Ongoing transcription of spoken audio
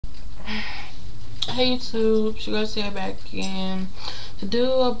Hey YouTube, she goes here back again to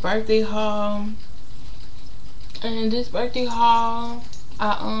do a birthday haul. And this birthday haul,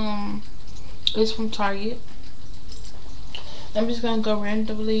 I is from Target. I'm just gonna go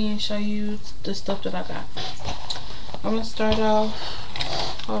randomly and show you the stuff that I got. I'm gonna start off.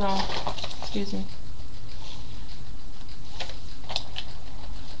 Hold on, excuse me.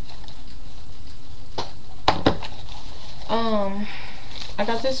 I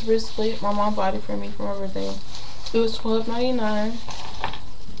got this wristlet. My mom bought it for me from over there. It was $12.99.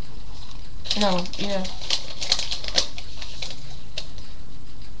 No, yeah.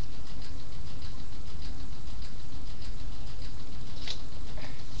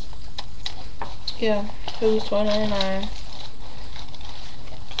 Yeah, it was $12.99.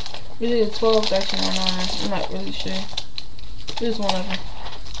 It is $12.99. I'm not really sure. It was one of them.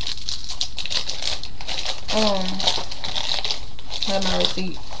 I have my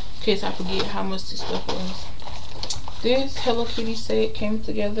receipt in case I forget how much this stuff was. This Hello Kitty set came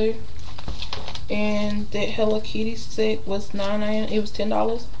together, and that Hello Kitty set was $9.99. It was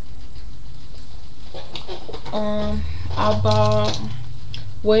 $10. I bought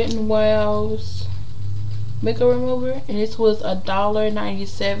Wet n Wild's makeup remover, and this was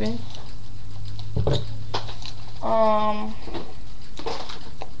 $1.97. I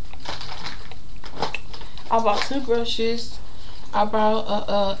bought two brushes. I bought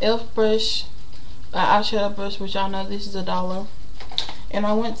a e.l.f. brush, an eyeshadow brush, which y'all know this is $1. And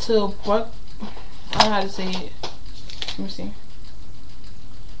I went to I don't know how to say it. Let me see.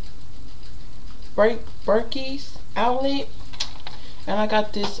 Berkey's outlet, and I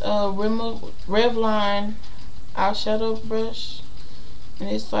got this Revlon eyeshadow brush, and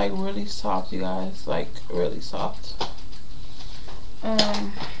it's like really soft, you guys, like really soft. I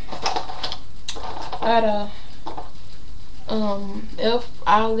got a e.l.f.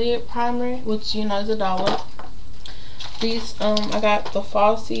 eyelid primer, which you know is $1. These I got the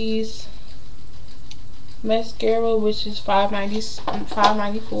Falsies mascara, which is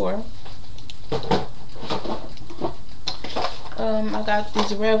 $5.94. I got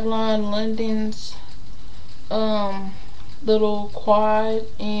these Revlon London's little quad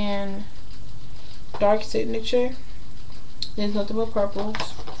and dark signature. There's nothing but purples.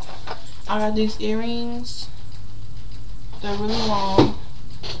 I got these earrings. They're really long.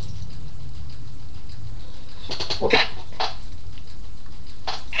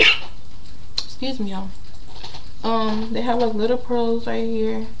 Excuse me, y'all. They have like little pearls right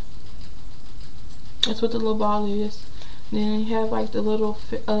here. That's what the little ball is. Then you have like the little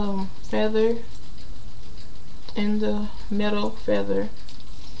feather and the metal feather.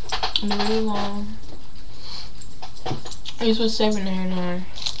 And they're really long. These was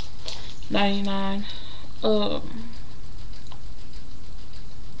 $7.99.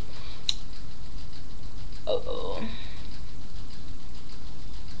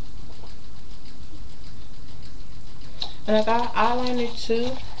 And I got eyeliner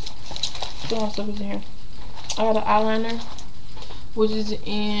too. What else is here? I got an eyeliner, which is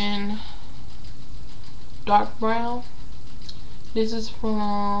in dark brown. This is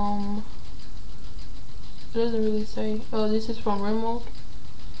from, it doesn't really say. Oh, this is from Rimmel.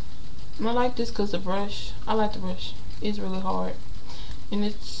 And I like this because the brush, I like the brush. It's really hard. And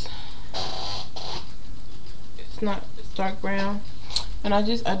it's dark brown. And I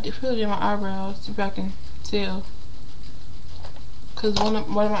did put it in my eyebrows, if I can tell. Because one of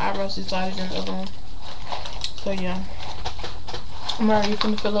my eyebrows is lighter than the other one. So yeah. I'm already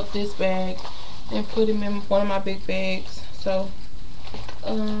gonna fill up this bag and put him in one of my big bags. So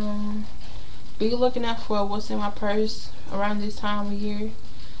be looking out for what's in my purse around this time of year.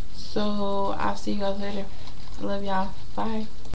 So I'll see you guys later. I love y'all. Bye.